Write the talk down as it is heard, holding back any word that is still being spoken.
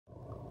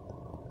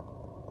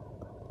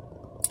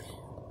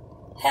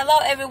Hello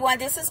everyone,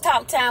 this is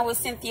Talk Time with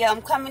Cynthia.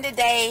 I'm coming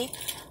today.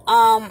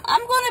 I'm going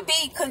to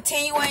be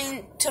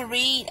continuing to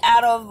read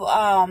out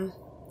of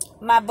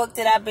my book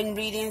that I've been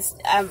reading.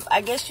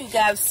 I guess you guys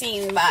have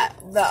seen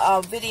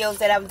the videos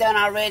that I've done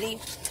already.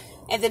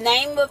 And the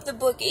name of the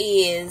book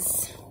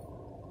is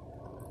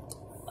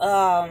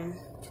The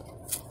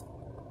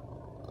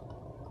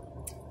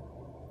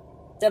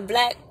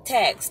Black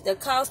Tax, The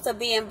Cost of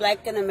Being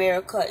Black in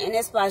America. And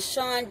it's by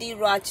Sean D.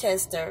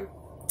 Rochester.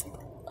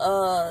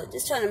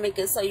 Just trying to make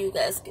it so you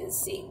guys can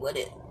see what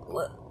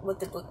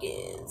the book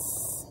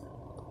is.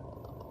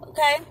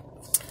 Okay?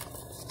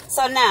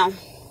 So now,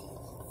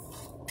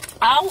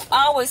 I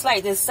always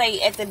like to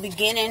say at the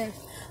beginning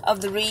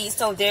of the read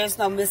so there's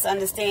no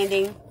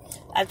misunderstanding.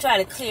 I try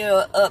to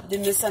clear up the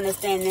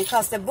misunderstanding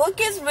because the book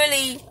is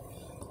really,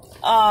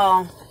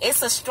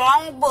 it's a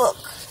strong book.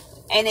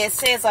 And it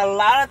says a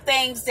lot of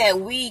things that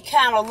we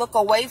kind of look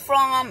away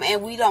from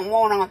and we don't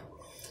want to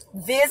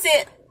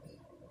visit.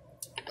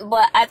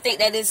 But I think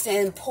that it's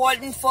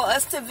important for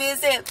us to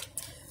visit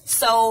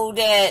so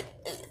that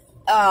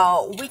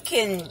we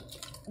can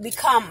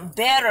become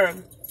better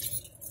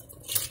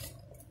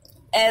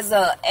as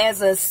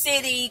a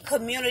city,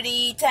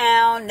 community,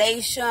 town,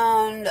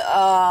 nation,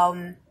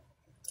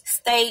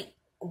 state,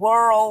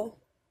 world.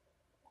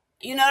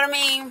 You know what I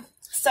mean?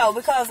 So,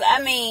 because,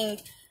 I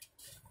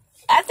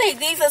think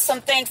these are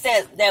some things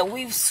that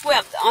we've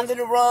swept under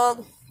the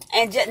rug.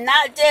 And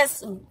not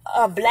just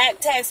a black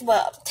tax,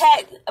 but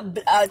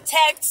a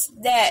tax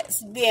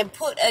that's being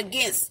put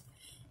against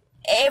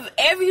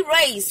every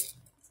race,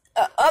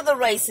 other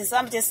races.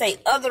 I'm just saying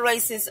other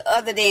races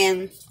other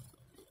than,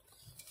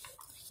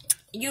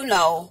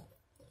 well,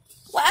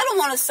 I don't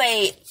want to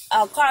say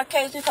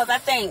Caucasian because I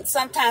think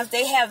sometimes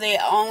they have their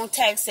own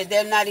tax that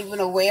they're not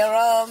even aware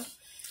of.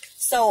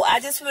 So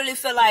I just really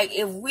feel like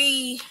if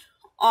we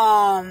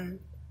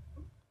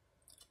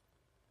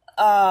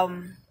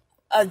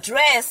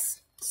address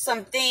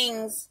some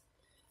things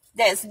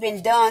that's been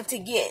done to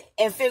get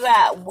and figure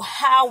out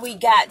how we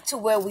got to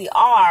where we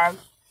are,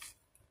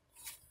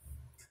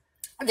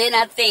 then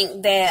I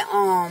think that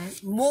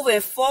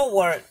moving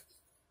forward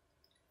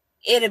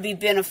it'll be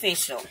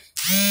beneficial.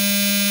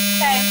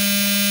 Okay,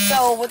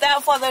 so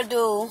without further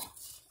ado,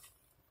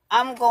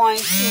 I'm going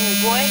to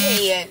go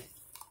ahead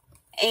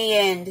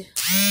and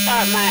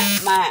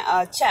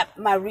start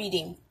my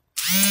reading.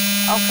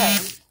 Okay.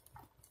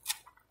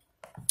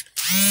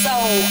 So,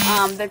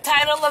 the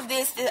title of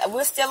this,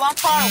 we're still on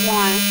part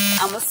one.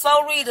 I'm a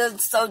slow reader,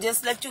 so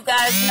just let you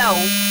guys know.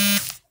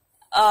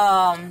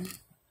 I'm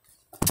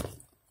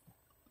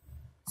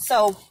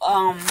still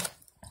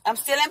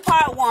in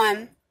part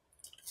one,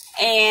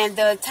 and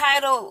the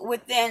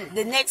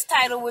next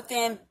title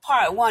within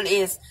part one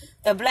is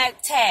The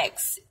Black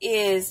Tax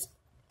is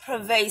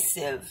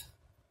Pervasive.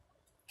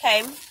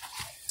 Okay?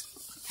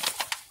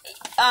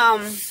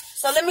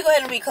 So let me go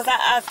ahead and read, because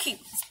I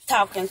keep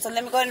talking, so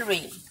let me go ahead and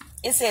read.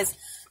 It says,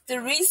 the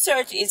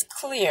research is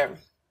clear.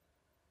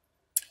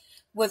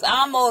 With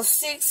almost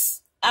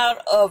 6 out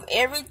of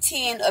every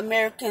 10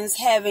 Americans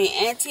having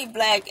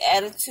anti-black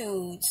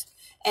attitudes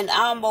and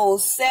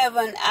almost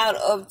 7 out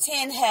of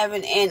 10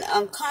 having an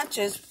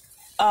unconscious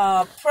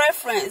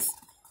preference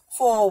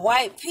for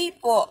white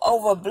people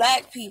over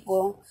black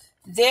people,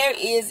 there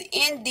is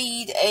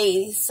indeed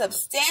a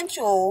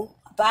substantial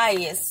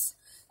bias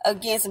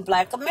against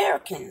black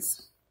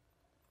Americans.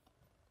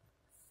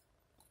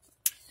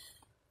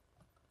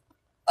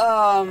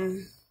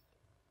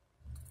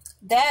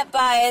 That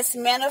bias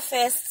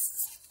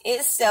manifests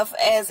itself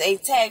as a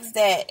tax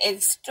that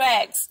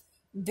extracts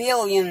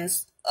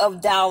billions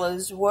of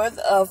dollars worth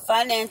of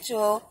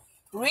financial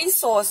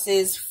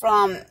resources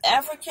from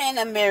African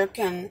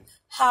American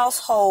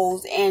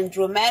households and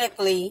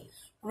dramatically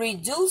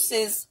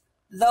reduces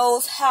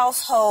those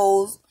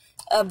households'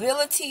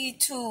 ability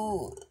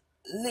to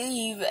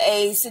leave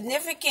a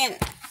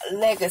significant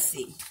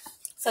legacy.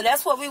 So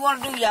that's what we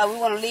want to do, y'all. We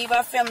want to leave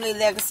our family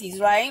legacies,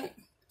 right?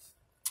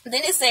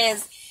 Then it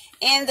says,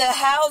 in the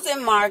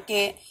housing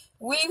market,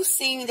 we've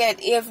seen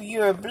that if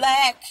you're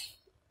black,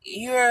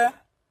 you're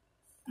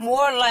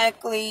more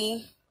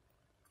likely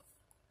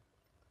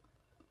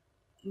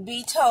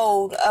be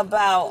told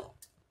about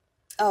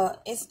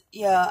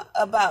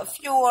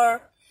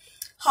fewer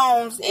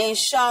homes and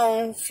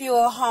shown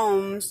fewer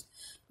homes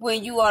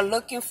when you are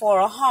looking for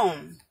a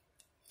home.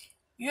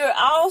 You're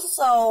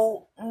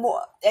also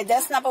more,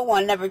 that's number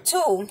one. Number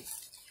two,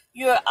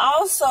 you're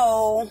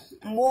also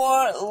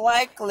more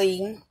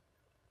likely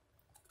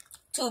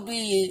to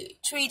be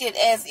treated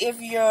as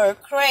if your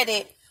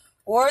credit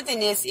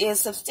worthiness is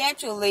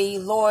substantially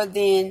lower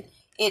than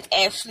it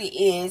actually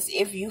is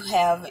if you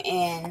have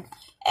an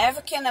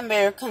African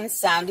American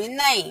sounding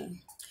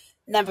name.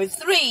 Number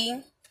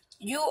three,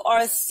 you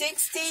are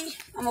 60,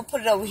 I'm going to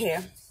put it over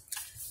here.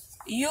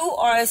 You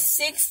are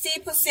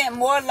 60%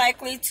 more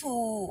likely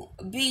to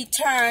be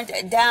turned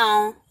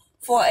down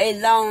for a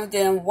loan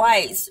than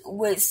whites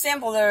with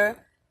similar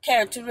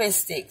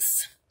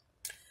characteristics.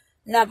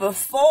 Number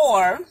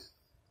four,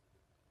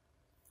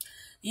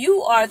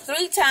 you are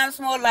 3 times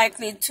more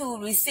likely to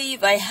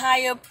receive a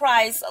higher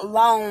price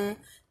loan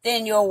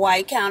than your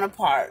white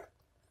counterpart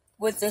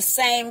with the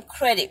same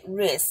credit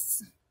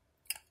risks.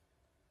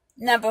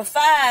 Number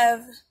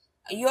 5,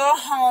 your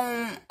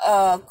home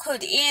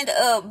could end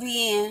up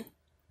being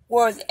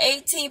worth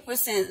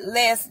 18%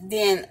 less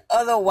than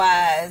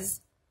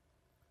otherwise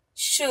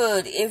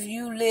should if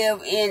you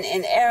live in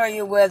an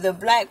area where the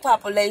black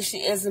population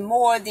is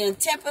more than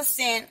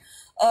 10%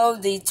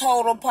 of the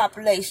total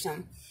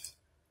population.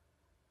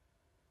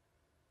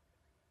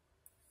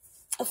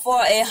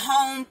 For a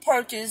home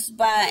purchased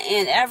by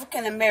an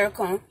African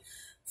American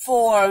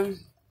for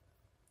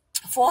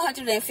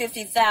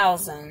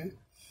 $450,000,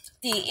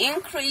 the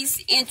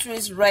increased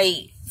interest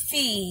rate,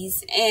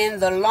 fees,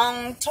 and the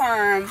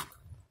long-term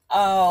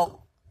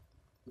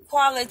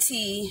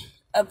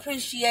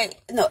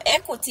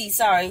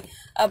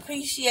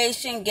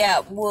appreciation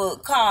gap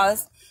would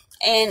cost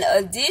an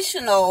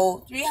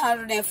additional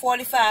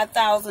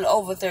 $345,000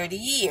 over 30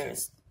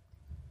 years.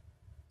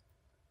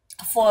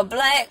 For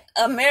black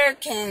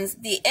Americans,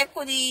 the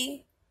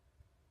equity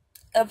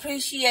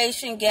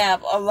appreciation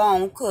gap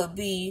alone could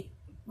be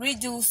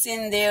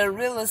reducing their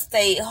real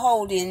estate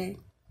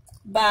holding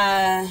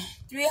by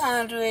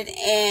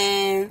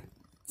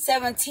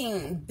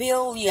 $317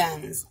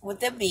 billion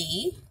with a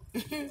B.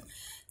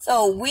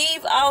 So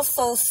we've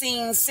also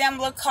seen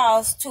similar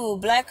costs to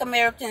black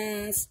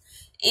Americans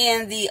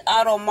in the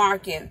auto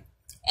market.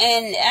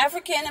 An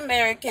African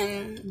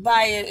American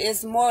buyer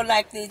is more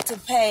likely to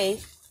pay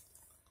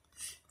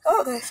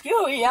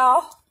excuse me,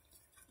 y'all.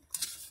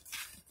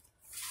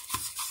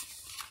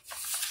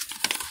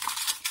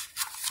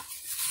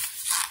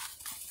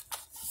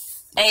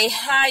 A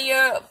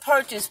higher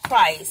purchase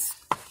price.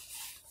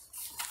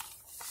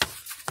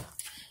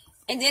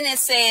 And then it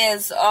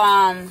says,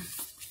 I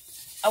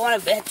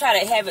want to try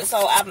to have it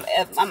so I'm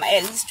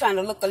at least trying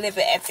to look a little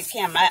bit at the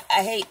camera.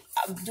 I hate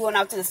doing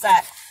out to the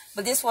side,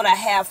 but this is what I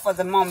have for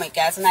the moment,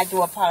 guys, and I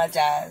do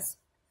apologize.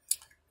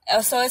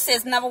 So it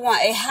says, number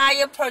 1, a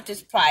higher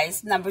purchase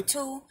price. Number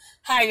 2,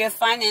 higher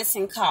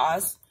financing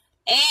costs.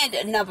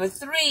 And number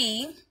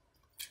 3,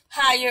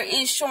 higher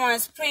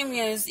insurance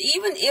premiums,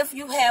 even if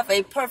you have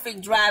a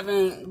perfect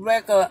driving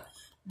record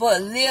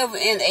but live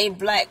in a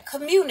black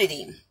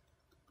community.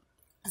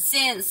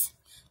 Since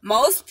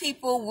most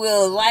people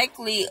will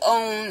likely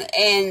own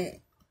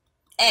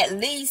at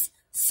least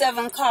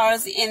 7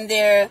 cars in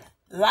their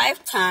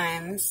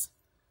lifetimes,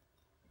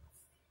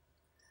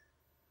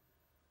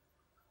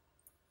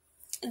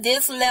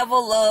 this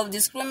level of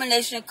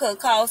discrimination could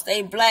cost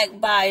a black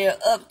buyer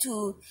up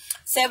to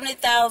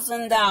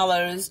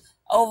 $70,000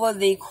 over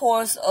the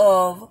course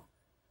of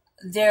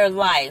their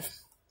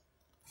life.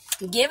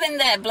 Given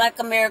that black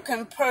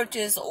Americans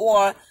purchase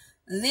or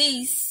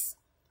lease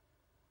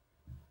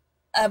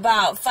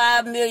about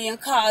 5 million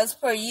cars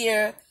per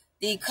year,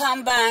 the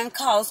combined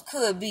cost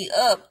could be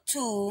up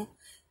to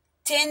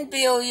 $10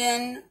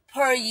 billion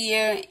per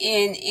year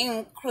in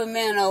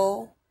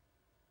incremental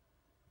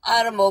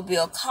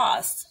automobile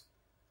costs.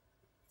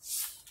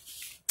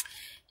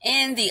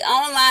 In the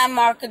online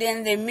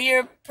marketing, the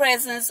mere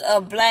presence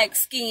of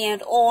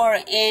black-skinned or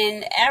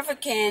an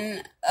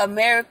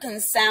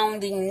African-American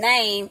sounding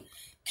name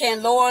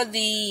can lower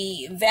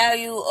the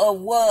value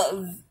of what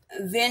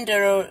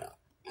vendors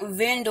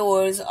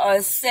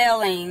are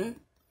selling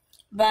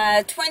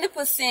by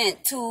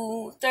 20%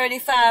 to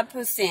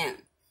 35%.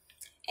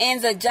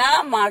 In the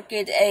job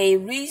market, a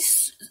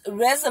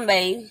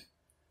resume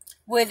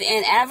with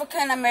an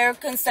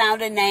African-American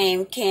sounding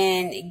name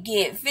can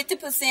get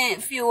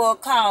 50% fewer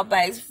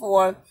callbacks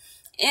for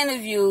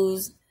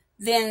interviews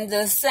than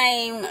the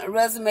same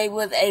resume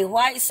with a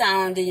white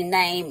sounding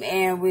name,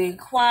 and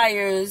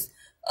requires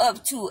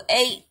up to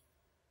 8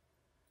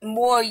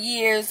 more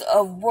years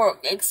of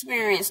work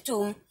experience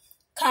to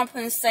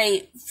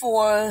compensate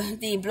for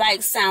the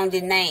black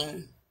sounding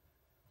name.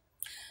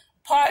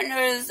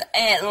 Partners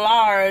at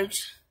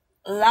large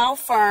law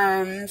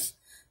firms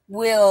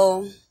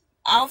will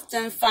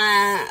often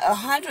find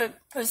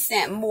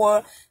 100%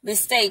 more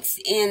mistakes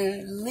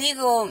in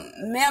legal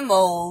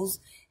memos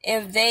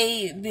if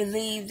they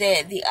believe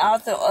that the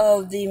author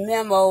of the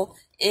memo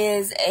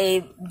is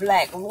a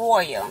black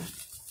lawyer,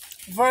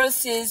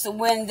 versus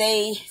when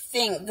they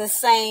think the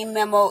same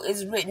memo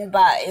is written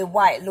by a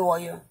white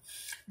lawyer.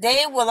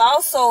 They will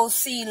also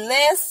see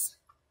less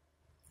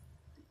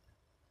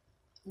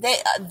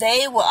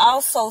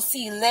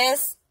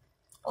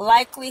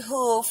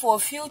likelihood for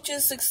future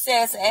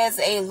success as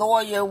a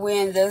lawyer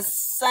when the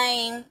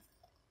same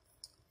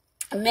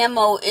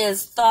memo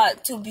is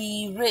thought to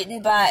be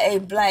written by a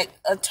black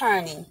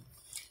attorney.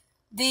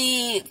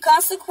 The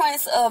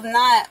consequence of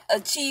not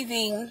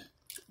achieving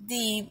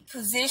the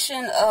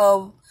position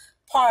of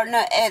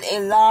partner at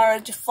a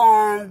large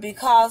firm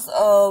because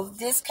of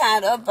this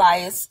kind of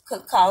bias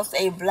could cost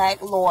a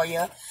black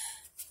lawyer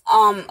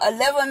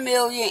 $11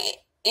 million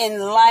in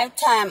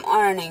lifetime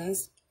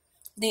earnings.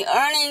 The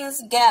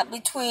earnings gap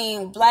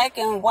between black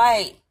and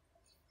white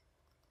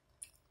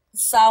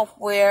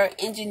software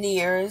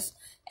engineers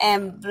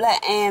and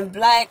black and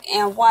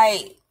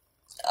white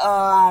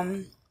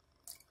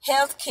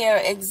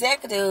healthcare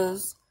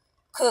executives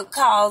could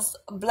cost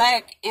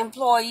black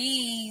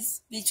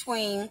employees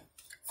between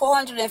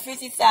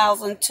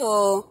 $450,000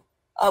 to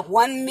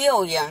 $1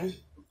 million,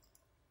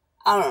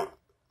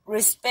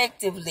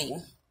 respectively.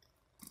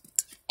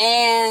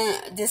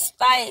 And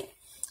despite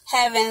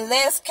having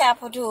less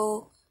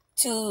capital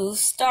to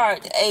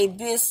start a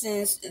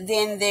business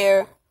than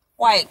their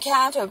white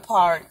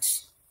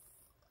counterparts,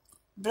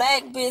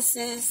 black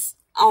business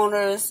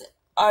owners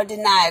are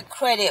denied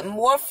credit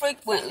more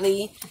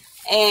frequently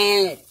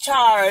and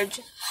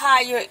charge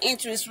higher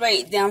interest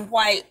rate than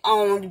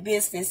white-owned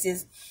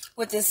businesses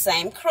with the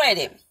same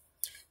credit.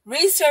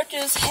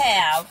 Researchers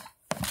have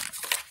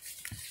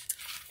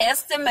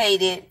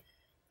estimated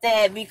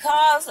that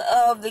because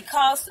of the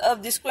cost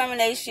of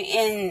discrimination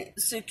in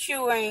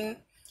securing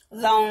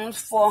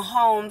loans for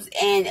homes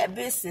and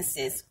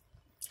businesses,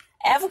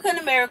 African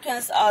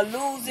Americans are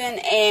losing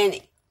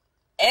an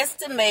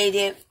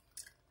estimated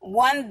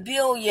 $1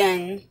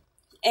 billion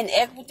in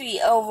equity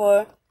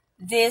over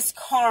this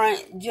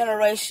current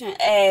generation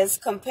as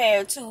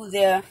compared to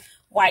their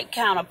white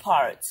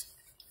counterparts.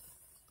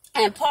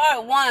 In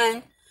part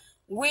one,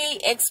 we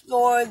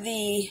explore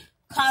the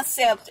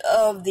concept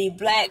of the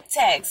black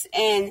tax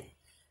and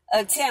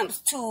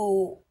attempts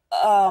to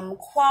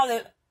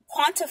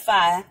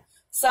quantify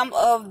some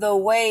of the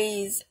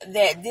ways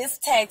that this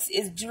tax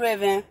is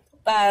driven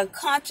by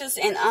conscious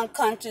and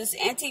unconscious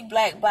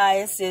anti-black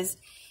biases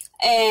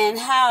and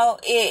how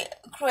it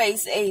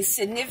creates a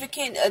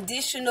significant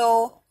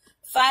additional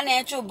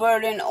financial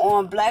burden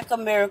on black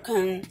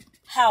American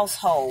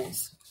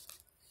households.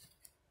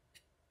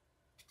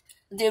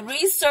 The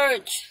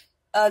research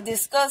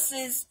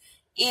discusses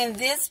in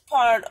this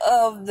part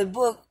of the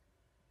book,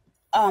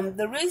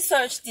 the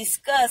research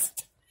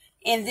discussed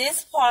in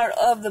this part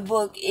of the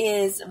book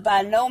is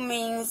by no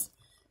means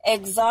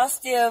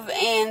exhaustive,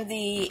 and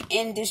the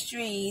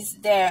industries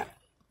that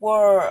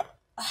were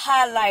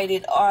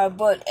highlighted are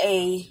but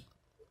a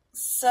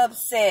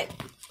subset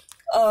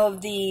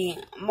of the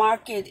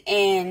market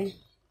and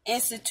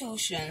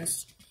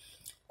institutions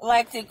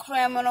like the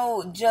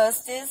criminal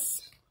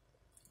justice,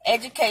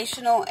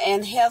 educational,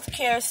 and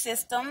healthcare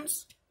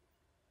systems,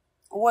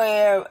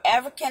 where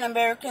African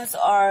Americans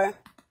are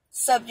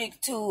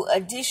subject to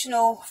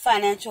additional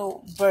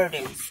financial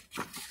burdens.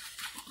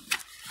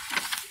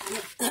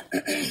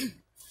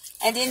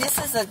 And then this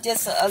is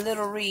just a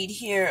little read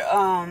here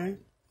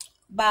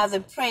by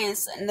the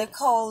Prince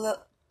Niccolo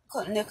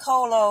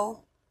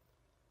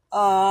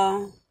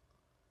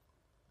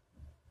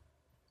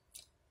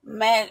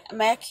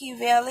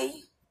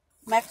Machiavelli.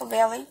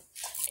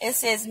 It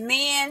says,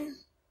 men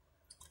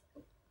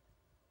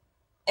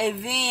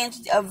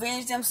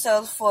avenge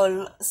themselves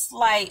for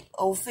slight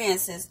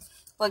offenses,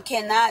 but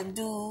cannot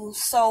do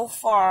so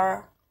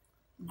for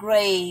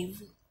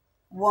grave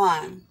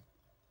ones.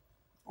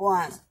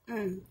 Oh,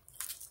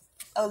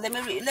 let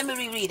me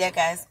reread that,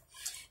 guys.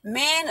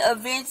 Men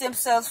avenge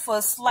themselves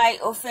for slight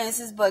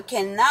offenses, but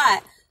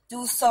cannot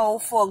do so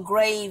for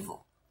grave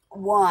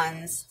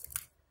ones.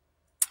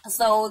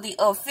 So the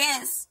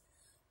offense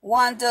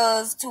one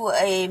does to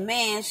a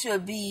man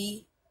should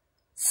be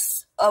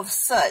of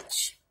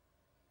such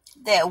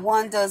that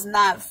one does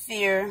not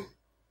fear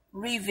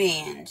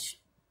revenge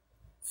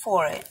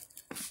for it.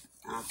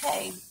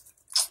 Okay,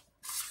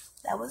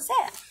 that was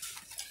that.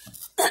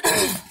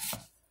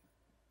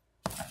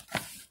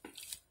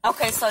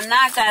 Okay, so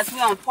now, guys,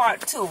 we're on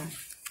part two.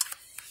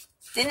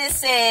 Then it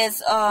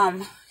says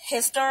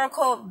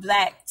historical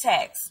black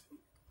tax,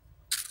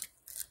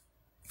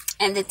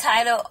 and the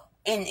title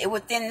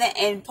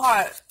in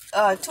part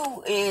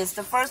two is,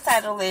 the first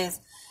title is,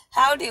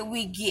 how did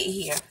we get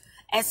here?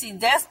 And see,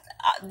 that's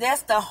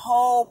the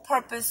whole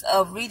purpose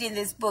of reading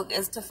this book,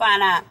 is to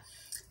find out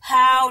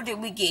how did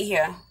we get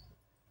here. I'm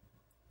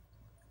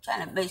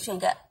trying to make sure I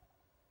got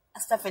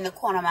stuff in the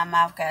corner of my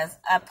mouth, guys.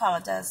 I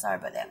apologize. Sorry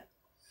about that.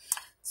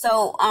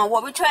 So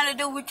what we're trying to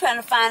do, we're trying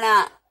to find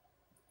out.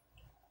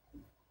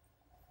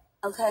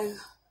 Okay.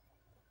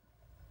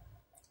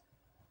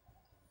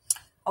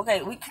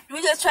 Okay,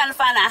 we're just trying to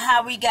find out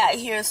how we got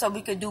here so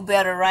we could do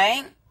better,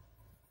 right?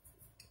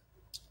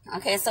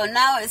 Okay, so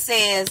now it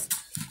says,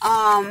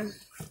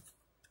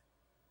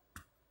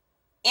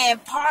 in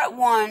part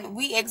one,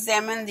 we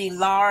examine the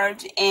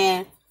large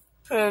and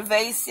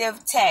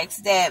pervasive tax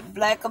that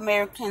black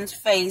Americans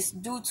face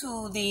due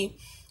to the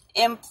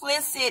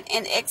implicit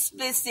and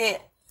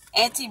explicit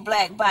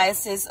anti-black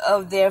biases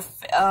of their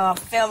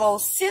fellow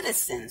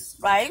citizens,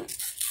 right?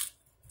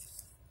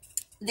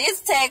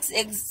 This tax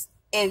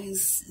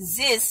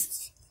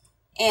exists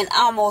in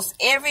almost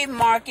every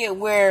market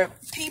where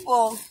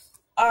people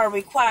are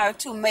required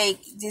to make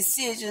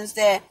decisions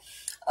that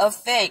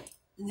affect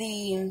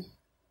the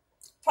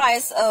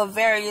price of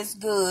various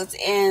goods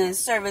and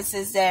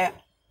services that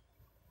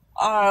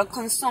are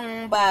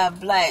consumed by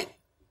black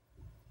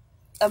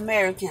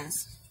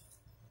Americans.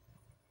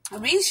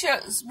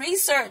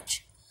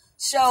 Research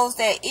shows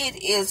that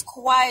it is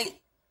quite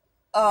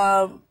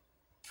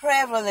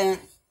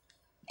prevalent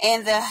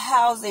and the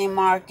housing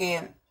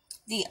market,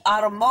 the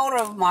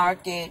automotive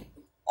market,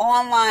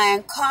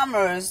 online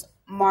commerce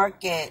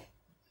market,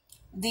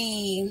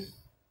 the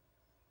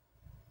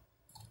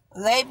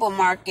labor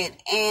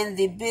market, and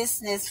the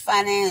business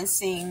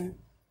financing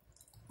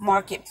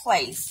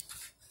marketplace.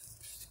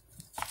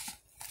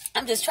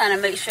 I'm just trying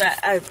to make sure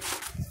I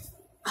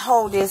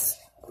hold this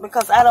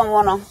because I don't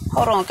want to,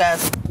 hold on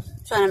guys,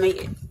 trying to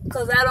make it,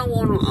 because I don't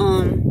want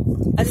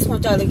to, I just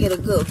want y'all to get a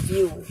good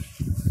view,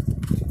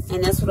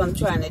 and that's what I'm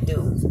trying to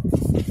do.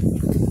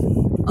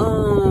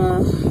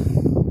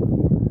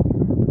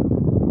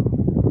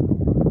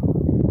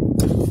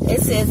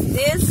 It says,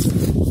 this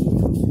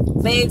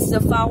begs the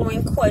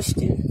following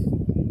question: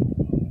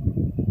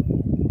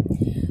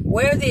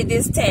 where did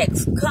this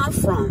tax come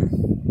from?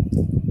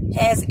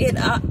 Has it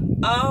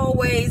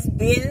always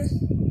been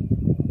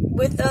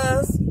with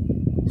us?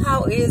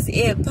 How is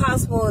it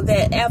possible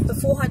that after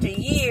 400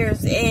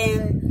 years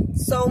and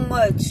so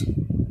much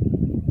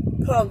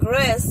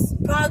progress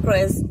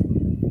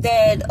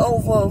that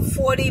over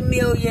 40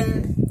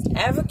 million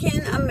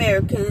African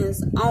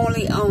Americans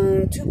only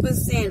own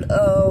 2%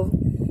 of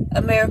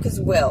America's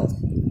wealth?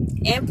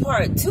 In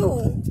part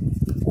 2,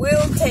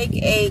 we'll take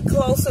a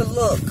closer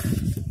look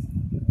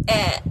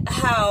at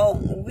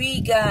how we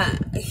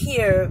got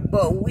here,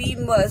 but we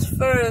must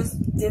first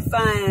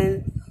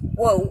define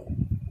what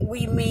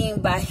we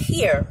mean by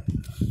here,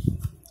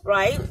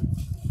 right?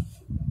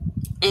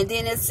 And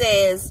then it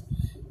says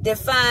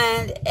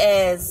defined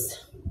as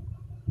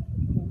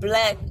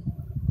Black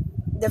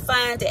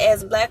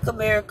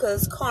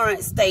America's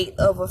current state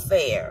of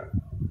affairs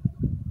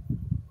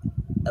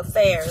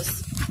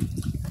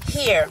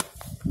here,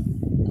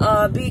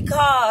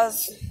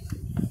 because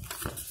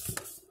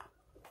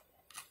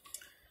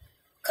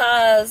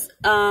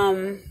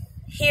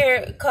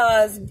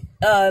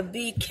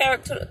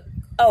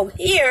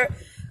here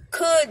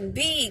could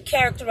be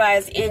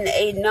characterized in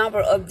a number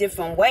of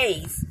different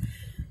ways.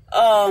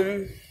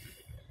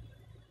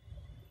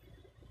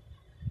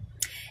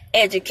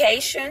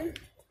 Education,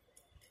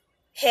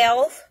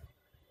 health,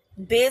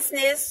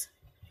 business,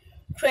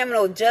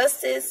 criminal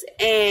justice,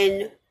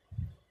 and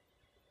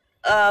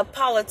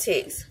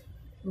politics.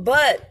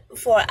 But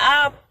for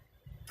our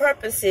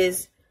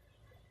purposes,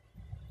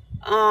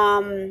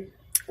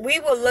 we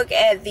will look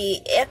at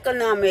the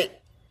economic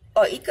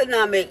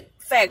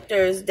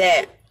factors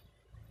that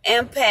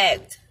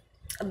impact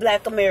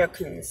Black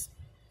Americans'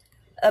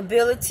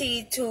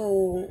 ability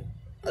to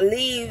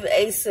leave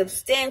a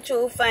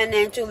substantial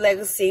financial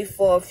legacy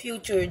for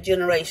future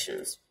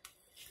generations.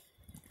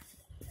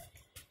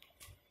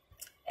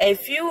 A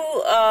few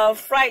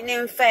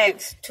frightening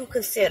facts to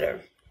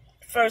consider.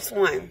 First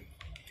one,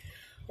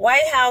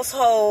 white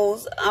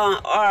households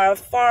are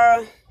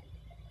far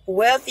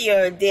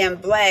wealthier than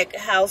Black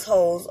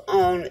households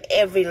on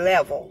every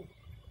level.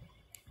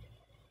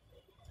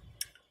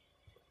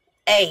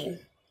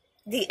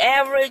 The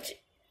average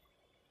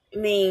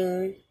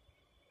mean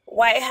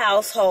white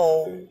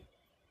household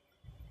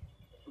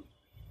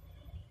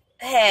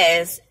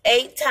has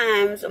 8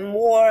 times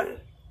more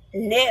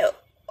net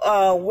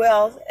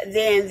wealth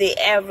than the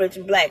average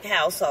Black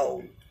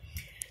household.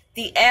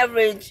 The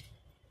average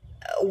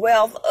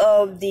wealth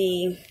of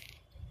the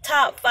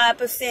top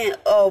 5%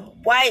 of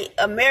white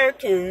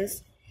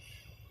Americans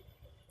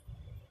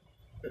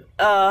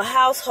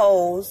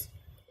households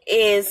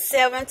is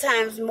 7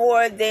 times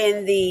more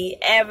than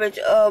the average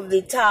of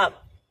the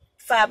top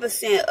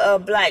 5%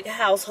 of Black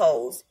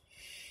households.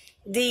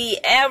 The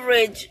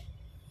average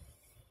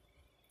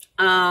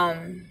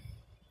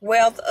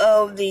wealth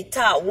of the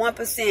top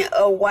 1%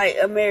 of white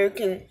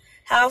American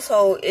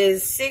household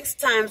is 6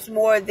 times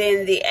more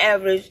than the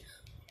average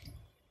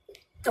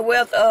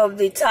wealth of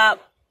the top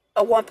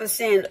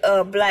 1%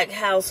 of Black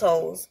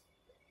households.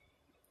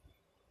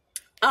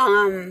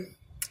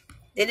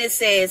 Then it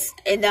says,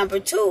 in number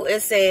 2,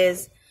 it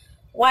says,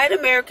 white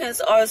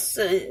Americans are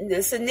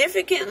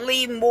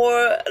significantly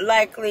more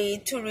likely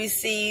to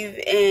receive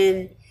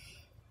an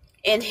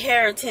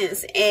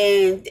inheritance,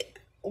 and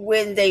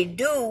when they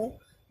do,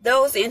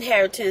 those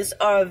inheritances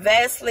are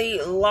vastly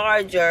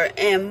larger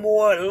and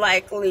more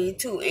likely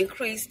to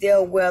increase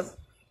their wealth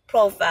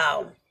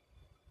profile.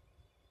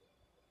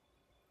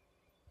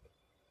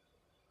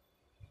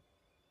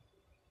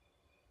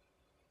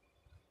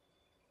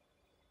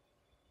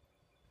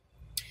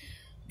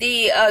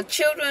 The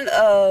children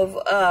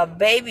of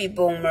baby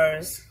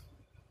boomers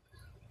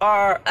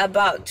are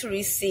about to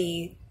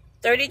receive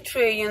 $30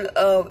 trillion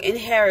of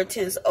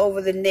inheritance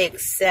over the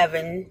next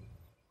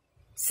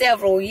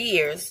several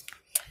years.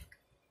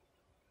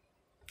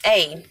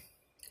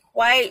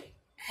 White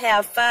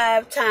have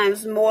 5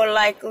 times more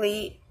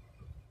likely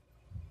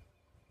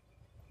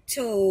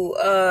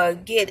to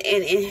get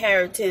an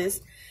inheritance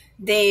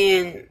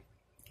than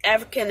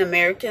African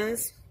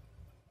Americans.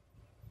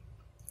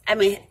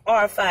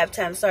 Or 5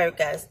 times, sorry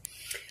guys.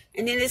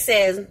 And then it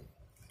says,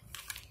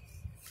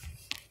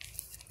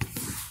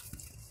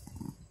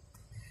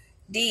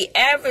 the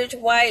average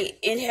white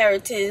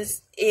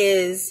inheritance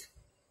is,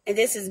 and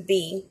this is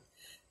B,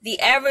 the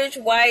average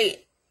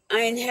white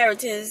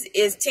inheritance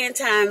is 10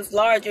 times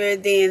larger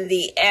than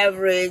the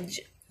average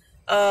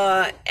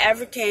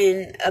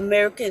African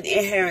American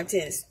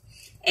inheritance.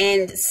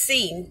 And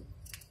C,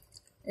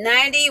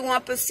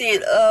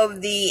 91%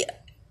 of the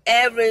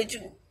average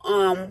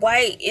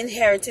white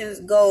inheritance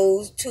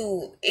goes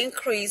to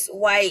increase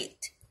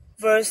white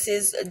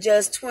versus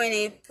just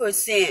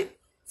 20%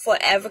 for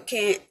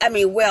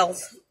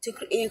wealth, to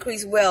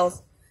increase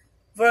wealth,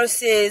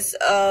 versus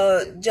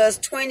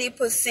just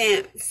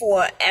 20%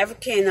 for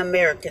African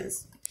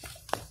Americans.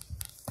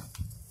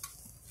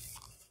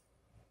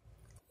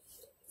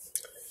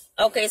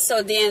 Okay,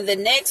 so then the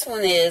next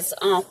one is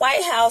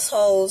white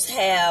households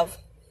have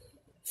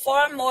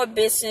far more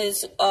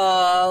business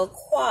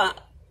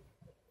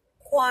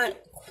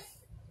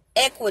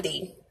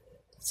equity,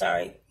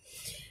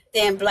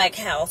 than black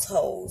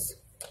households.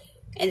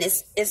 And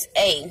it's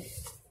A.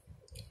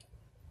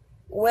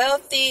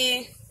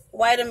 Wealthy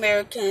white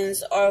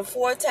Americans are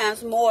 4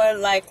 times more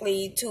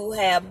likely to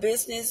have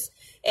business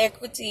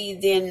equity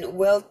than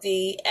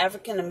wealthy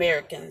African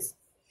Americans.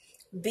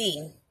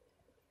 B.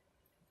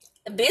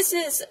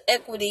 Business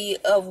equity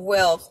of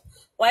wealth.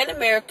 White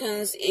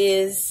Americans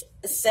is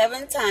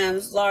 7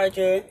 times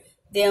larger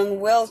than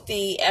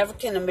wealthy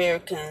African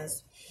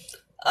Americans.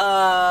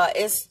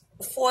 It's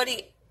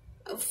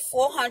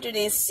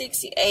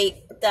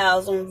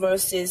 468,000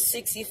 versus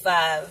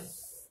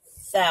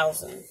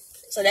 65,000.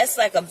 So that's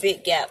like a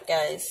big gap,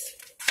 guys.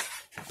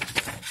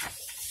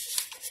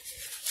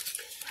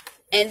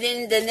 And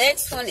then the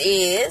next one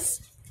is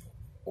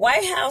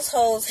white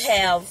households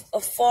have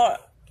a far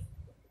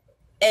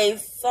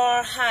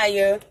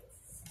higher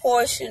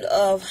portion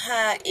of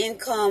high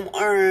income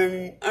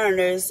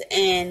earners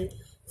and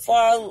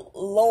far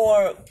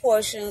lower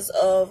portions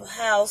of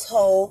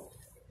household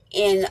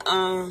in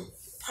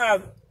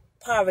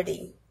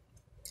poverty.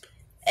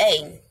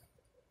 A.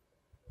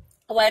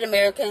 White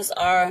Americans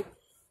are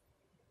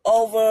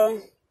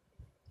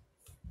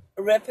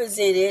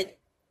overrepresented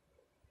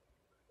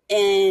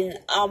in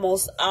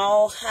almost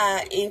all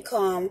high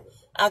income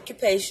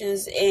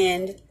occupations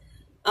and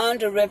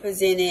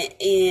underrepresented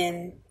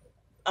in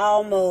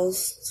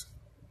almost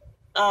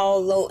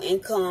all low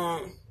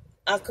income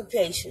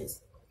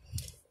occupations.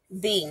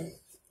 B.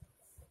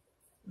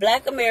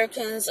 Black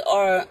Americans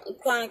are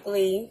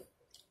chronically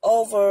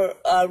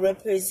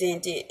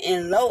overrepresented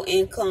in low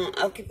income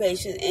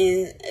occupations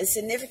and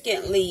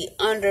significantly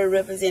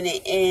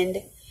underrepresented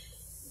in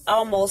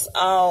almost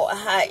all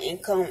high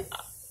income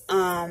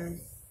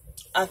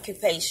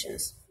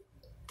occupations.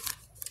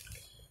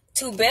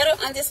 To better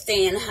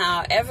understand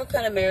how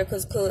African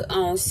Americans could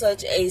own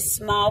such a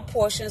small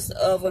portions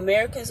of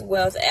Americans'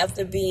 wealth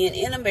after being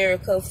in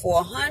America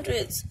for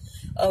hundreds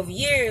of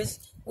years,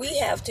 we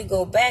have to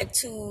go back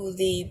to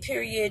the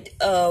period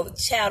of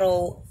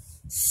chattel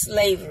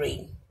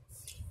slavery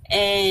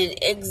and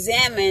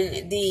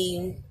examine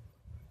the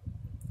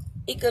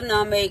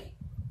economic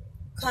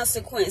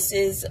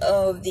consequences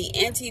of the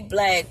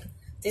anti-black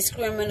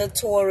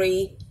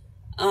discriminatory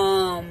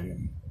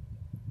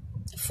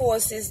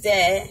forces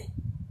that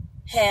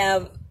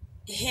have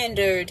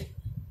hindered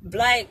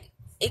black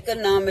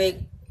economic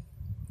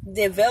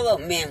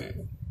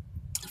development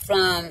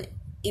from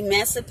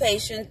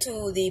emancipation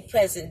to the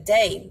present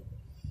day.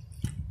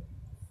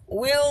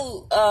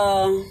 We'll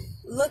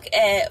look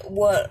at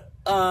what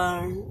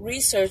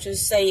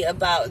researchers say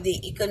about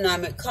the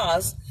economic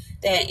costs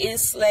that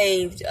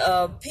enslaved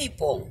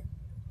people,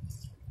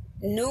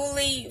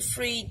 newly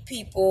freed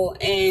people,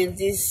 and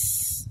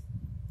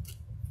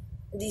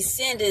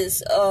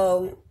descendants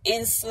of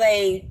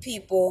enslaved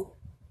people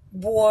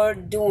bore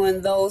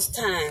during those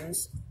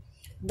times.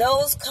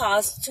 Those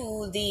costs,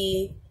 to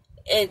the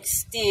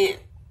extent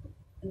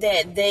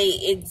that they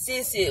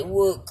existed,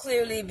 would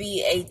clearly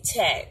be a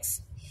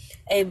tax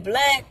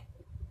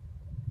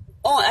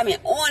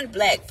on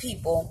black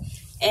people,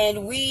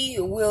 and we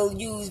will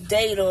use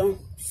data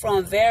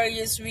from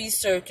various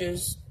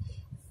researchers,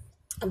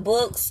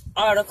 books,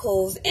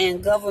 articles,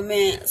 and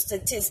government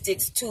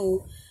statistics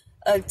to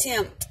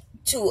attempt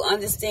to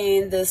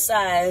understand the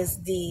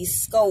size, the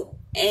scope,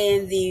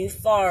 and the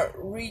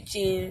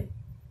far-reaching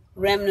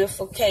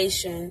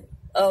ramification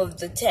of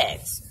the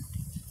tax.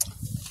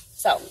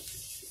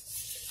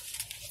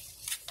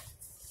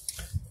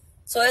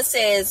 So it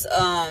says,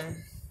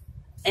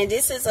 and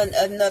this is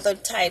another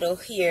title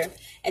here,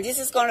 and this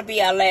is going to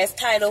be our last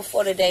title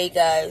for today,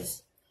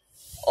 guys.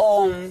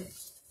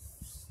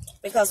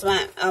 Because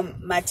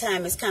my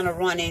time is kind of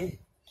running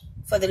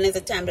for the length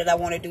of time that I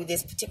want to do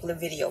this particular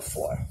video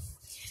for.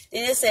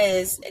 Then it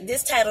says,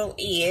 this title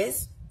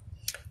is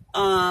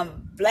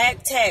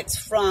Black Tax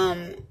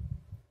from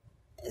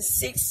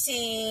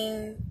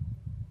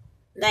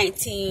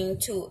 1619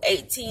 to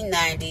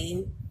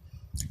 1890,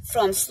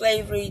 from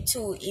slavery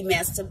to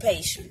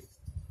emancipation.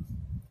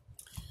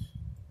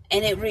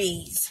 And it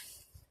reads,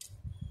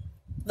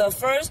 the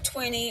first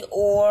 20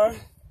 or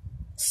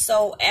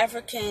so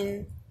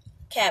African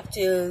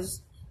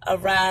captives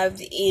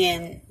arrived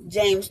in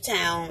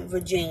Jamestown,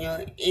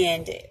 Virginia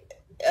in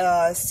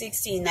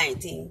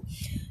 1619.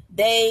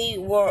 They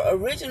were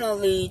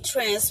originally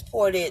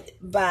transported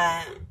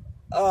by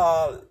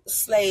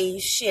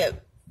slave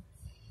ship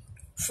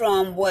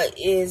from what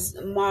is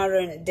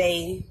modern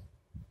day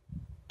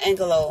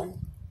Angola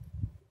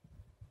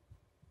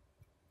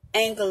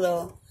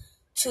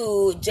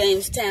to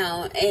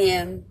Jamestown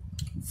and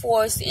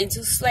forced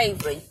into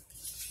slavery.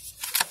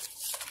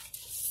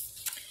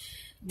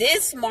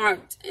 This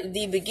marked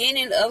the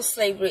beginning of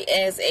slavery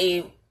as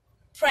a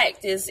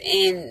practice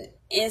and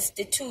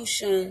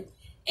institution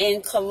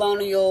in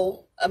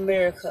colonial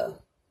America.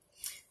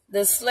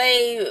 The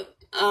slave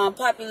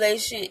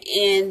population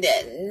in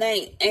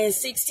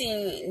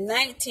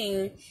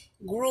 1619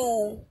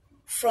 grew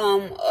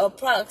from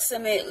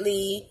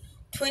approximately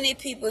 20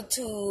 people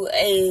to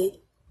a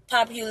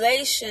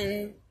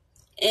population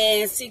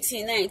in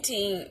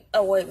 1619.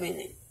 Oh, wait a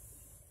minute.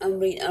 I'm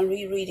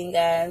rereading,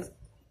 guys.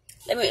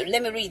 Let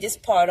me read this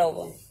part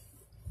over.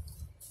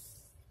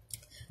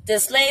 The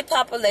slave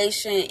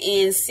population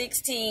in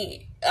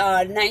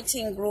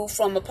 1619 grew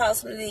from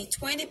approximately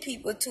 20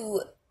 people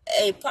to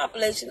a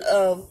population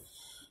of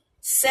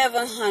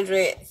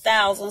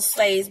 700,000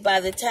 slaves by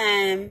the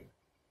time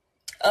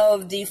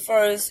of the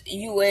first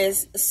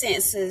U.S.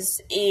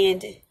 census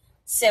in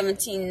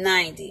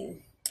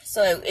 1790.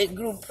 So it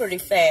grew pretty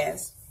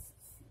fast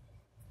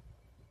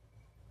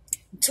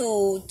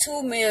to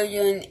 2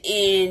 million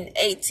in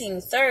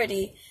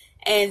 1830,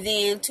 and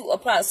then to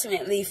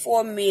approximately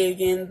 4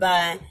 million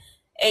by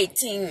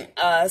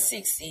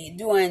 1860.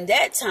 During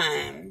that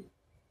time,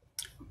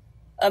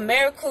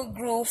 America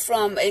grew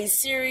from a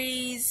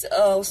series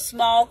of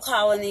small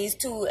colonies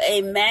to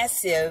a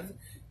massive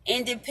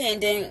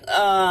independent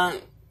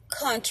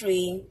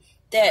country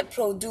that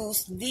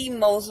produced the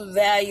most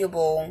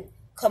valuable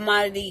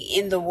commodity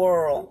in the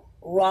world,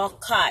 raw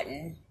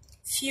cotton,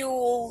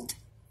 fueled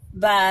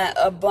by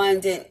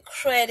abundant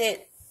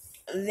credit,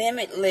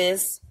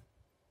 limitless,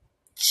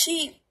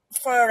 cheap,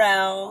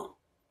 fertile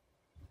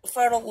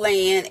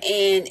land,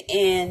 and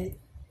an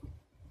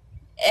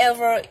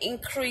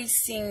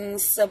ever-increasing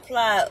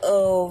supply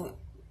of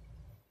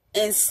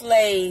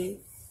enslaved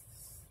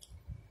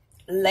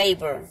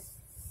labor,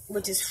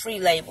 which is free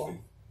labor.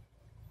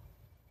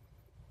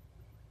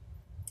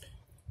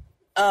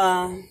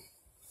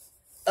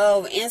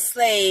 Of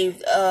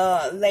enslaved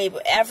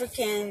labor,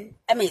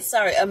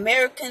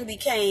 American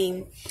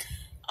became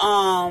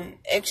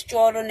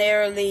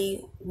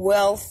extraordinarily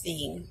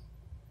wealthy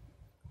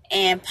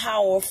and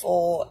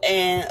powerful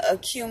and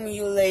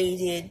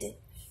accumulated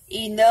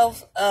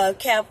enough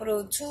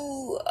capital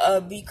to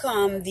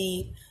become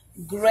the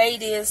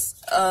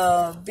greatest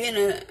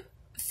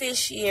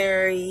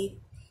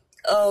beneficiary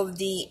of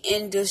the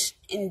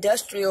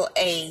industrial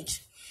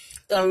age.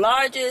 The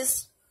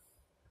largest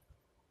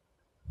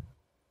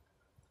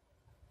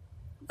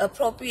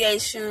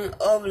appropriation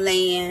of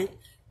land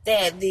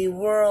that the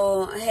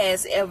world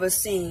has ever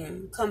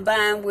seen,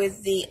 combined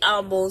with the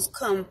almost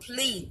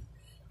complete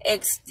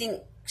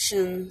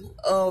extinction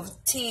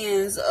of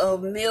tens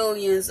of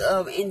millions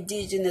of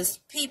indigenous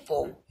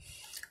people,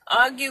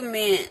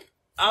 augmented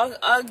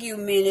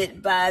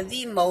by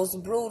the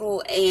most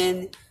brutal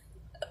and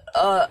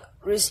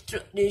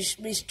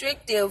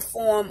restrictive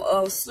form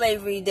of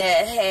slavery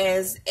that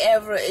has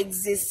ever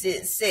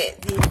existed,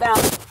 set the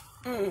bound.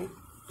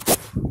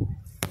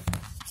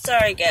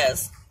 Sorry,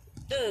 guys.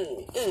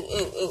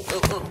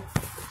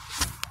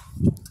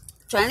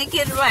 Trying to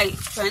get it right,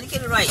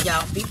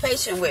 y'all. Be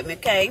patient with me,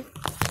 okay?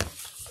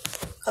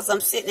 Because I'm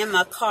sitting in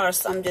my car,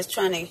 so I'm just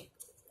trying to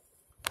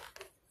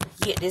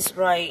get this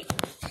right.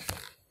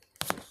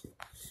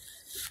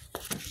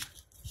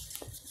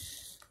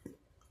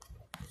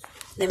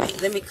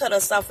 Let me cut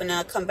us off and then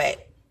I'll come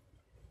back.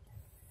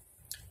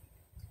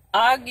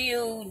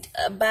 Argued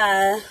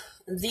by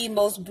the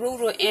most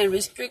brutal and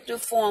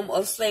restrictive form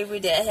of slavery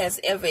that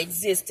has ever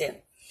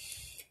existed,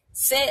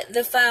 set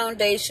the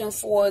foundation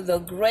for the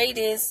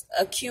greatest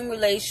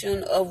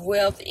accumulation of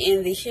wealth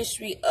in the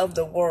history of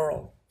the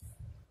world.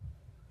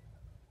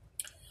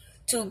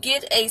 To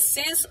get a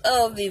sense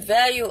of the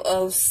value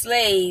of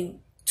slave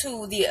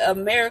to the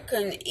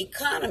American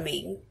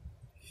economy,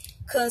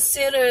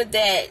 consider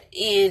that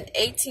in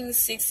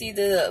 1860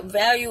 the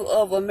value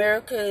of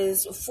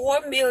America's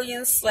 4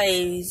 million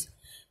slaves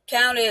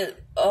counted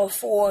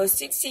for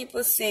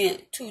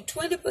 16% to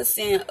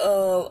 20%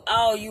 of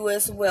all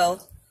U.S.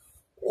 wealth,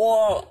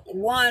 or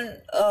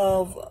 1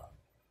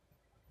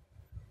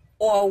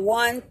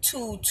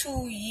 to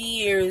 2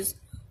 years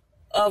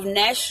of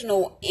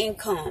national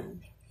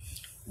income.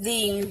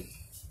 The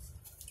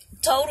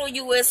total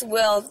U.S.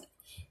 wealth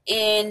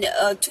in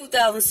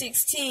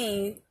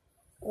 2016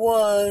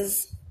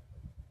 was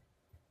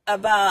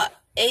about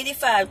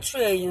 85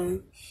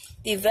 trillion.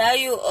 The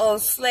value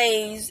of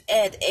slaves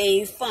as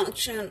a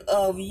function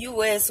of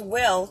U.S.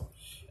 wealth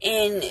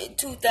in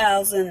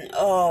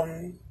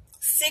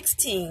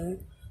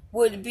 2016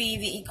 would be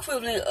the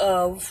equivalent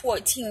of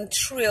 14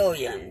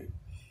 trillion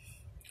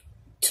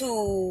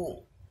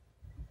to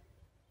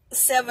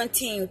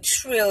 17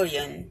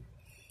 trillion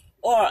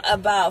or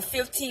about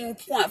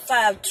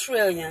 15.5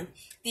 trillion.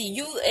 The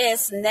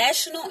U.S.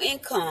 national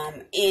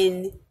income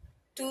in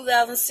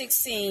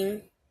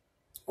 2016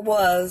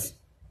 was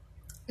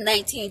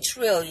 19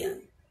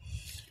 trillion.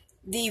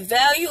 The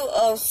value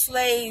of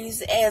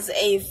slaves as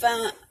a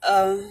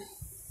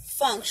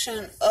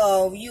function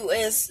of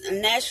U.S.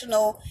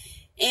 national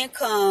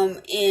income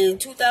in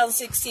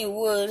 2016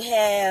 would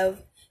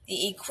have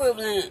the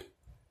equivalent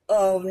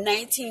of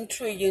 19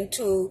 trillion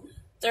to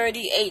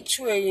 38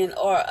 trillion,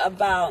 or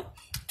about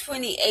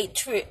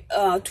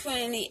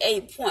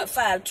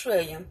 28.5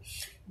 trillion.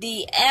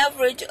 The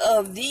average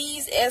of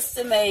these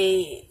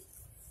estimates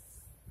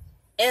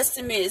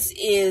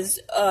is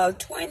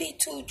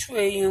 22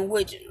 trillion,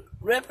 which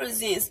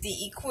represents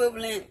the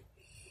equivalent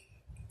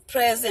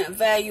present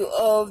value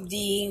of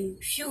the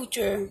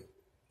future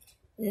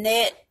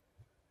net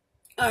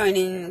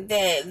earning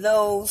that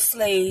those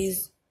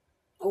slaves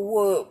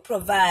would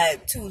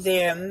provide to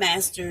their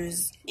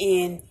masters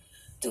in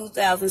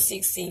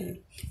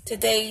 2016.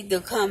 Today,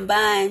 the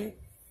combined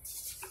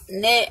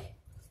net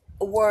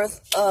worth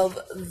of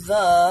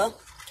the,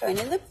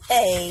 turning the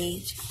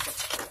page,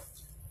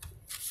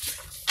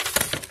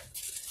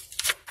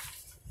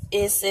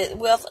 is the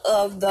wealth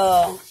of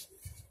the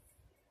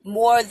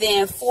more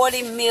than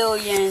 40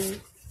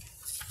 million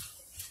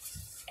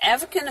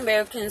African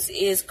Americans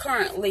is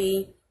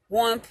currently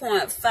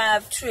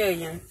 1.5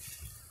 trillion.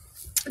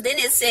 Then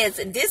it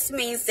says this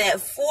means that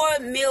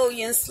 4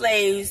 million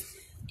slaves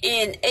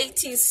in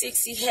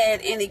 1860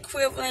 had an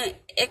equivalent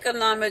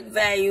economic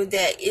value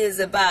that is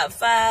about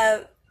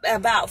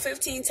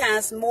 15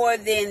 times more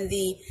than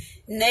the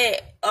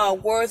net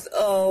worth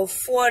of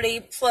 40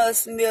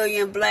 plus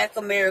million Black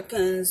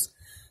Americans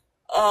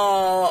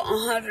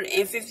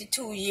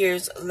 152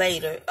 years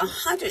later.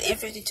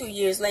 152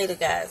 years later,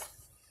 guys.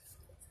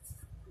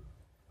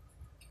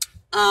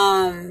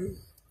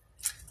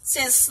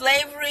 Since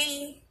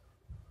slavery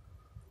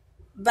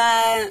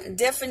by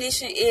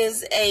definition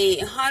is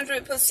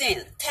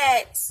 100%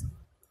 tax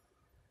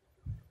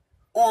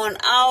on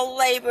all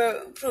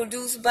labor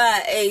produced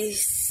by a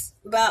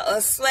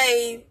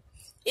slave,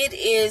 it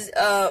is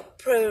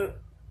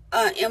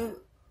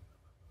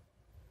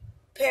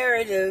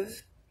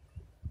imperative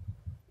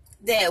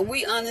that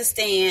we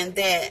understand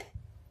the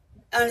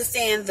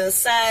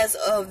size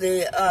of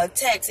the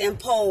tax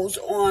imposed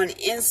on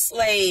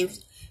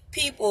enslaved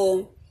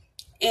people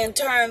in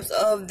terms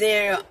of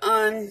their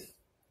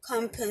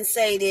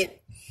uncompensated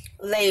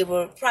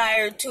labor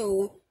prior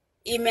to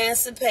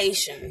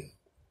emancipation.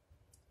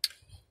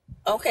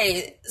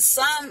 Okay,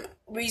 some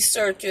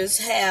researchers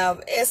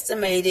have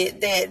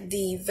estimated that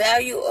the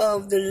value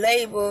of the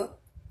labor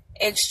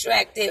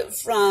extracted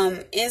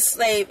from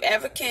enslaved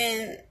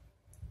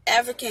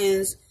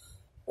Africans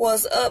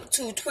was up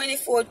to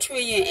 24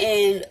 trillion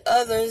and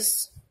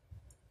others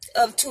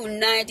up to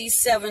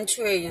 97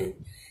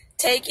 trillion.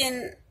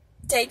 Taking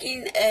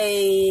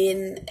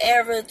an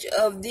average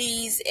of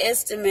these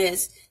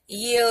estimates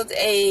yield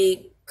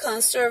a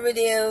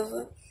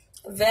conservative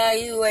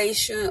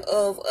valuation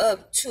of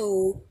up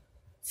to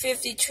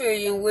 50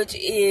 trillion, which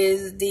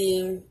is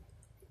the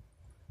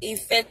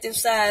effective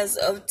size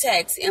of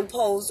tax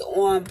imposed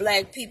on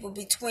Black people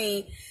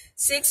between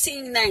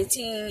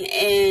 1619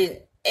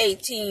 and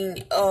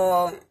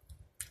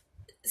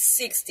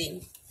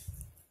 1860.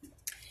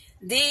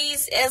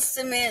 These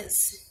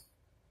estimates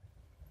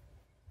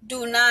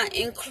do not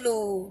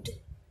include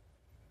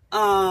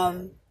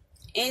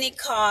any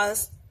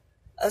cost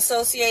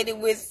associated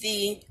with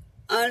the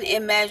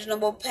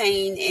unimaginable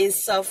pain and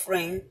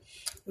suffering,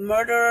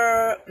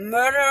 murder,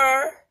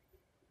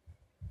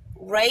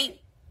 rape,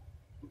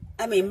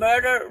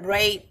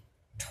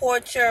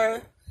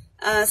 torture,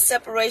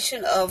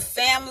 separation of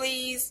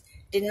families,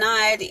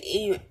 denied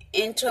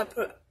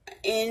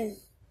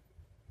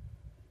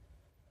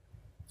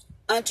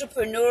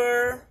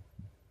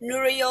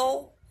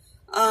entrepreneurial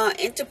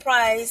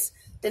enterprise,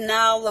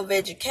 denial of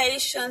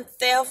education,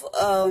 theft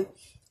of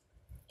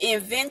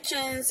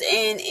inventions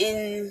and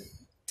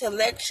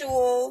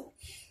intellectual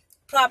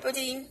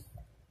property,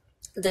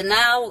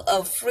 denial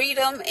of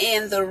freedom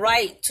and the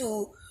right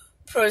to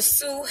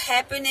pursue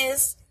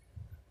happiness,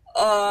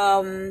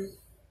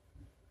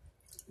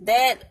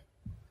 that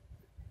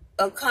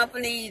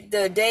accompanied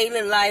the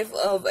daily life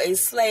of a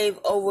slave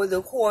over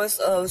the course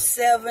of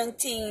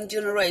 17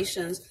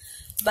 generations.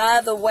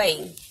 By the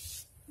way,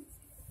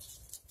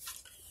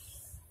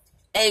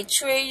 a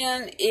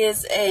trillion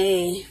is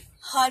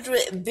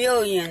 100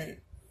 billion.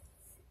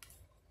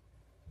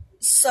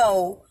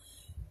 So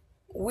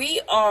we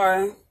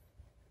are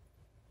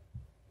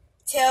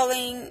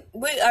talking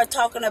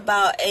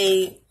about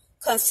a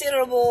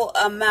considerable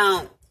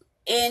amount,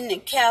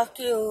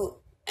 incalculable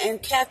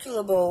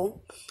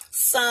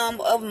sum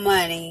of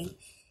money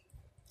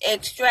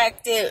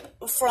extracted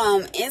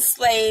from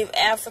enslaved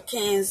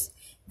Africans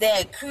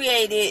that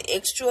created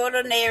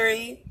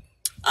extraordinary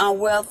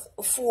wealth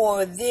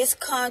for this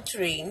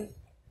country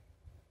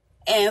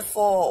and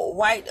for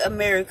white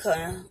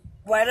America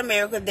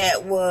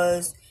that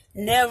was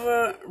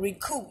never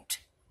recouped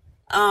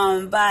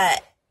by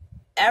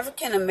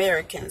African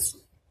Americans.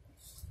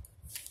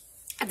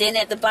 Then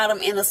at the bottom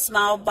in a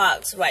small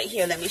box right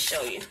here, let me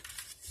show you.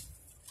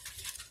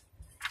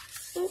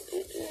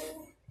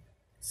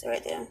 It's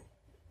right there.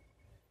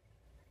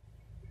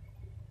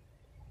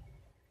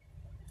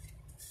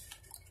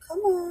 Come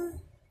on.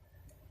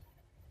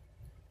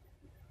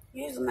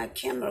 Usually my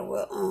camera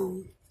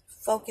will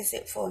focus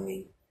it for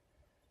me.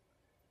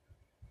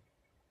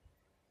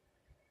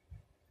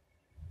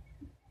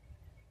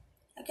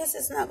 I guess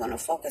it's not going to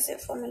focus it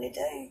for me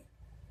today.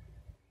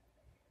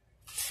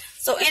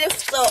 So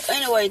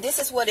anyway, this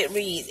is what it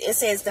reads. It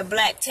says the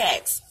black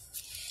tax.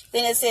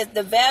 Then it says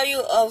the value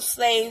of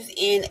slaves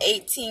in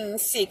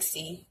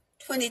 1860,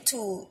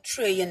 $22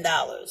 trillion.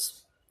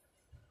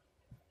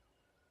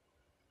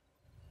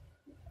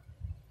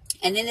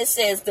 And then it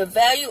says the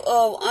value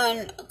of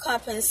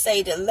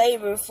uncompensated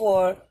labor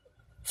from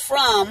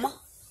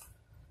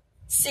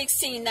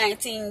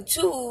 1619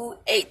 to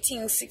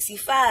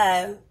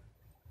 1865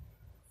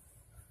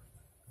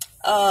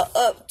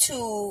 up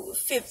to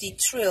 50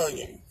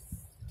 trillion.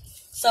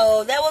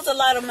 So that was a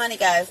lot of money,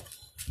 guys.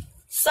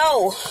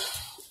 So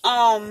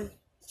I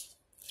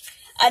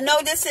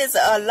know this is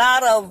a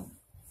lot of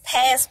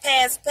past,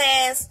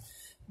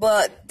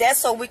 but that's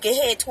so we can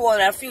head toward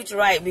our future,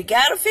 right? We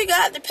got to figure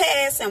out the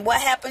past and what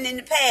happened in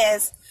the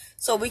past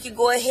so we can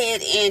go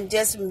ahead and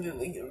just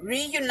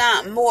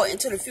reunite more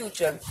into the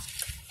future.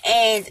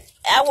 And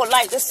I would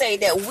like to say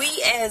that we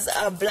as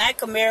a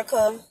Black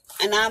America,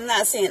 and I'm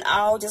not saying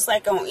all, just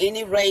like on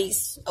any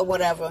race or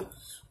whatever,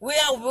 we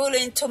are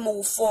willing to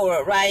move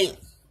forward, right?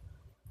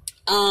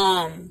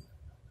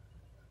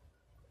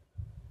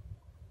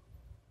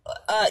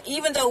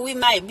 Even though we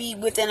might be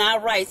within our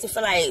rights to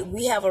feel like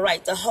we have a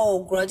right to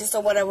hold grudges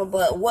or whatever,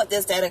 but what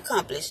does that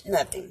accomplish?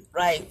 Nothing,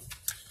 right?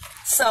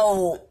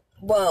 So,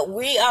 but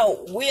we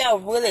are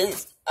willing,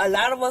 a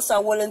lot of us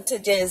are willing to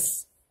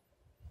just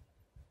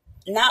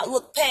not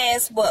look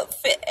past, but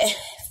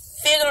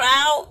figure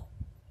out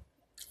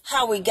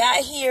how we got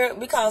here,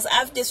 because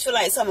I just feel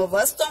like some of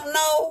us don't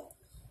know.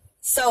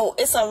 So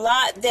it's a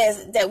lot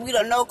that we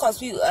don't know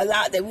because a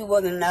lot that we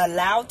wasn't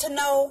allowed to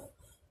know,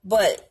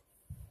 but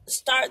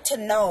start to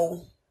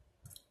know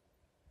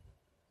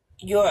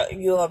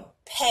your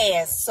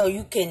past so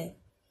you can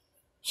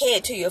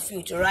head to your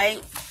future,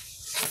 right?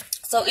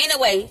 So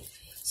anyway,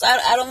 so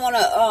I don't want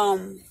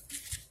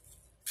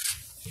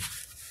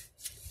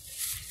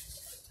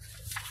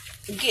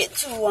to get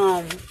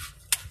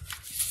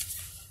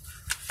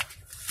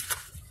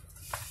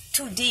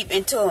too deep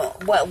into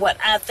what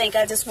I think.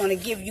 I just want to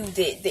give you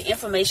the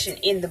information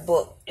in the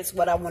book. It's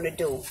what I want to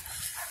do.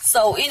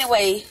 So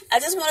anyway, I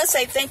just want to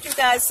say thank you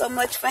guys so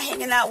much for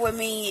hanging out with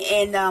me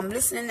and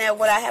listening to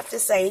what I have to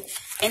say.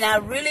 And I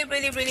really,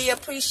 really, really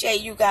appreciate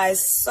you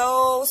guys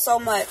so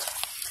much.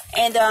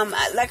 And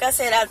like I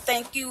said, I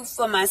thank you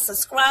for my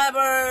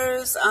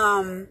subscribers.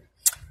 I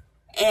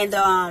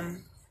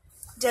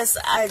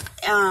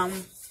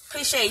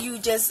appreciate you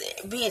just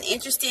being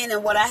interested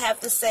in what I have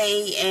to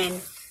say and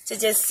to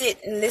just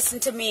sit and listen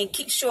to me and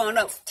keep showing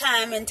up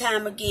time and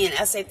time again.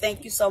 I say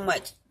thank you so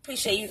much.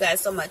 Appreciate you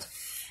guys so much.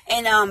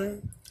 And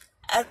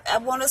I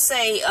want to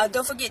say,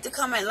 don't forget to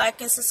comment, like,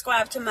 and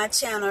subscribe to my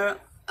channel.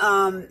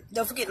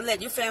 Don't forget to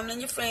let your family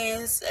and your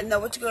friends know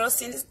what your girl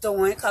Cindy is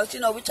doing, because, you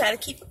know, we try to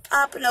keep it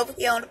popping over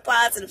here on the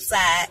positive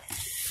side.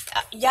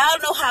 Y'all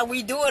know how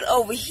we do it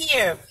over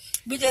here.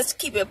 We just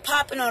keep it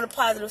popping on the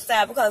positive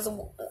side, because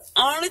the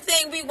only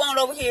thing we want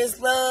over here is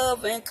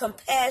love and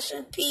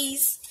compassion,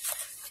 peace,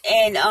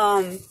 and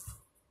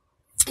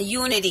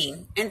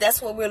unity. And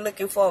that's what we're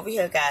looking for over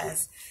here,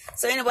 guys.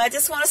 So anyway, I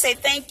just want to say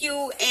thank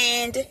you,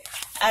 and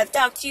I'll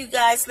talk to you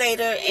guys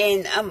later,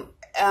 and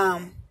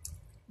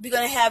we're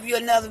going to have you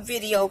another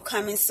video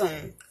coming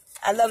soon.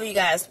 I love you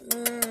guys.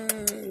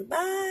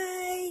 Bye.